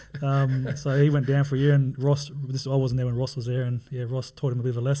so he went down for a year, and Ross, I wasn't there when Ross was there, and Ross taught him a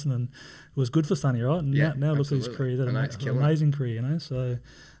bit of a lesson, and it was good for Sonny, right? And now look at his career. He's had an amazing career, So,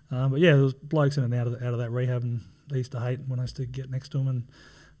 but there was blokes in and out of that rehab, and they used to hate when I used to get next to them and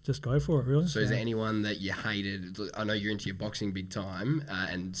just go for it, really. So is there anyone that you hated? I know you're into your boxing big time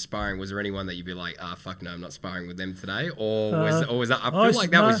and sparring. Was there anyone that you'd be like, fuck no, I'm not sparring with them today? Or was that, I feel like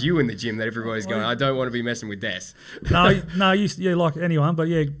that was you in the gym that everybody's going, I don't want to be messing with Des. No, like anyone, but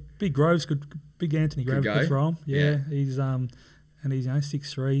Big Groves Big Anthony Groves could throw him. Yeah, he's and he's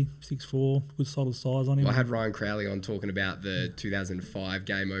 6'3", 6'4", good solid size on him. Well, I had Ryan Crowley on talking about the 2005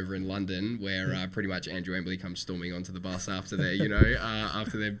 game over in London where pretty much Andrew Embley comes storming onto the bus after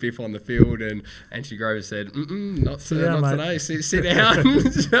their biff on the field, and Anthony Groves said, not today, sit down.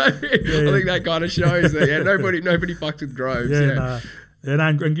 So I think that kind of shows that nobody fucked with Groves. And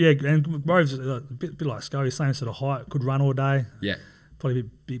Groves a bit like Scully, same sort of height, could run all day. Yeah, probably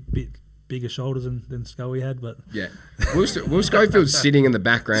a bit bigger shoulders than Scully had, but Will Schofield's sitting in the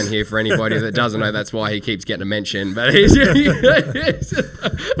background here for anybody that doesn't know. That's why he keeps getting a mention. But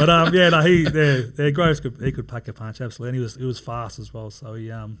Groves could pack a punch absolutely, and he was fast as well. So he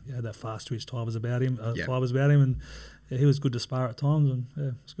had that fast twitch fibers about him, and he was good to spar at times,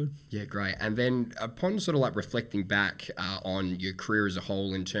 and it's good. Yeah, great. And then upon sort of like reflecting back on your career as a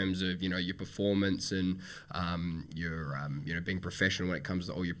whole in terms of your performance and your being professional when it comes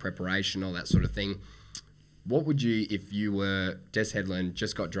to all your preparation, all that sort of thing, What would you, if you were Des Headland,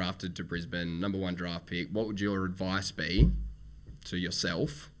 just got drafted to Brisbane, number 1 draft pick, what would your advice be to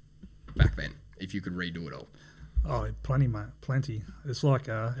yourself back then, if you could redo it all? Oh, plenty, mate, plenty. It's like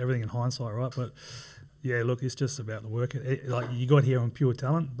everything in hindsight, right? But yeah, look, it's just about the work. Like you got here on pure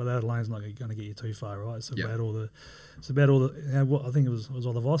talent, but that alone's not going to get you too far, right? It's about all the. You know, what I think it was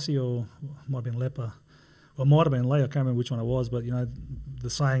either Vossi or might have been Leper. Well, it might have been Leigh. I can't remember which one it was, but you know,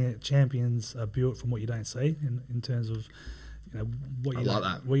 the saying champions are built from what you don't see in terms of, you know, what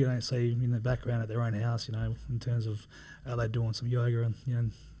you don't see in the background at their own house. You know, in terms of are they doing some yoga and you know.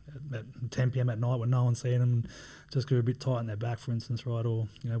 At 10 p.m. at night when no one's seeing them, and just get a bit tight in their back, for instance, right? Or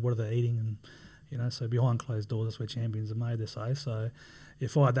you know, what are they eating? And you know, so behind closed doors, that's where champions are made, they say. So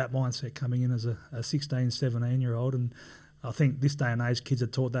if I had that mindset coming in as a 16, 17-year-old, and I think this day and age, kids are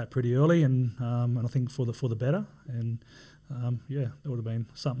taught that pretty early, and I think for the better. And yeah, that would have been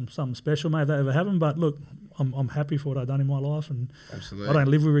something special. May that ever happen, but look, I'm happy for what I've done in my life, and absolutely, I don't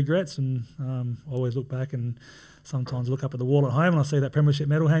live with regrets, and I always look back and. Sometimes look up at the wall at home and I see that premiership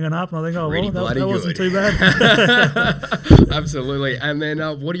medal hanging up and I think, oh, well, that wasn't too bad. Absolutely. And then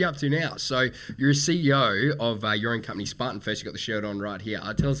what are you up to now? So you're a CEO of your own company, Spartan First. You've got the shirt on right here.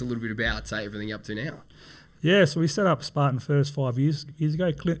 Tell us a little bit about everything you're up to now. Yeah, so we set up Spartan First 5 years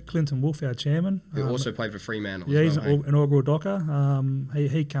ago. Clinton Wolfe, our chairman. Who also played for Fremantle. Yeah, he's an inaugural docker.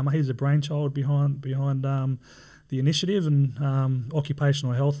 He's a brainchild behind the initiative, and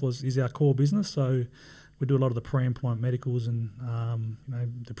occupational health is our core business. So we do a lot of the pre-employment medicals and you know,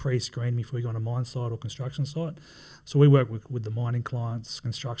 the pre-screen before we go on a mine site or construction site. So we work with the mining clients,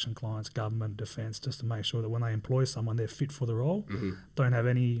 construction clients, government, defence, just to make sure that when they employ someone, they're fit for the role, don't have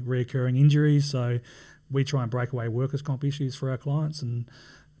any reoccurring injuries. So we try and break away workers' comp issues for our clients.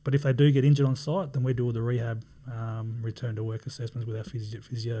 But if they do get injured on site, then we do all the rehab, return to work assessments with our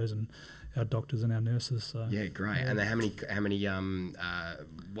physios and our doctors and our nurses. So, yeah, great. Yeah. And then how many?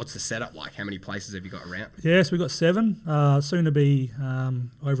 What's the setup like? How many places have you got around? Yeah, so we've got 7. Soon to be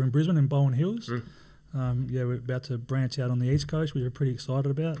over in Brisbane in Bowen Hills. Yeah, we're about to branch out on the East Coast, which we're pretty excited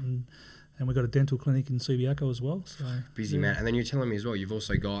about, and we've got a dental clinic in Subiaco as well. So busy, man. And then you're telling me as well, you've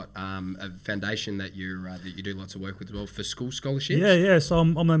also got a foundation that you do lots of work with as well for school scholarships. Yeah. So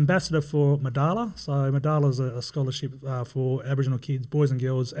I'm an ambassador for Madala. So Madala is a scholarship for Aboriginal kids, boys and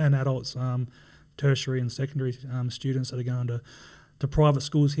girls, and adults, tertiary and secondary students that are going to private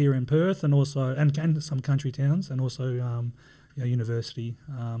schools here in Perth, and also and some country towns, and also university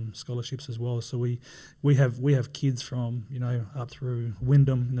scholarships as well. So we have kids from up through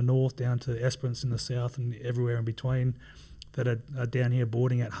Wyndham in the north down to Esperance in the south and everywhere in between that are down here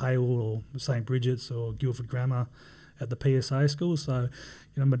boarding at Hale or St Bridget's or Guildford Grammar at the PSA school. So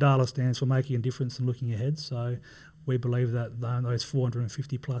Madala stands for making a difference and looking ahead. So we believe that those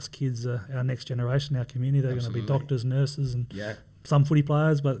 450 plus kids are our next generation, our community. They're going to be doctors, nurses, and some footy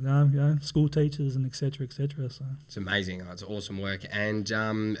players, but school teachers and et cetera, et cetera. So it's amazing. It's awesome work. And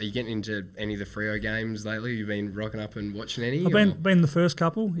are you getting into any of the Freo games lately? You've been rocking up and watching any? I've been the first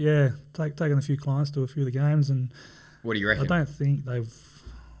couple. Yeah, taken a few clients to a few of the games. And what do you reckon? I don't think they've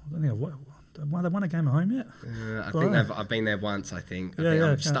won a game at home yet. I think I've been there once. I think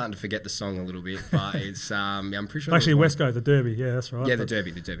I'm starting to forget the song a little bit, but it's I'm pretty sure. Actually, Westco, the Derby. Yeah, that's right. Yeah, the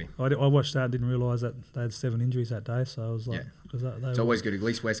Derby. I watched that and didn't realise that they had 7 injuries that day. So I was like, it's always good. At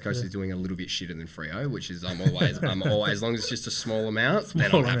least West Coast is doing a little bit shitter than Freo, which is I'm always as long as it's just a small amount,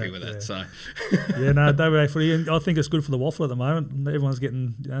 then I'm happy with it. So I think it's good for the waffle at the moment. Everyone's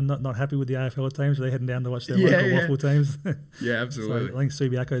getting not happy with the AFL teams. So they're heading down to watch their local waffle teams. Yeah, absolutely. So I think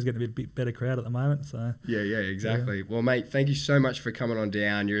Subiaco is getting a bit better crowd at the moment. So yeah, exactly. Yeah. Well, mate, thank you so much for coming on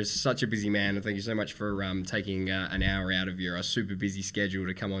down. You're such a busy man, and thank you so much for taking an hour out of your super busy schedule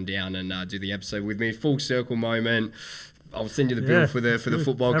to come on down and do the episode with me. Full circle moment. I'll send you the bill for the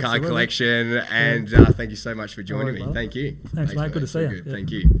football card collection, and thank you so much for joining me. Thank you. Thanks, mate. Good to see you.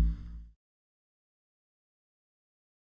 Thank you.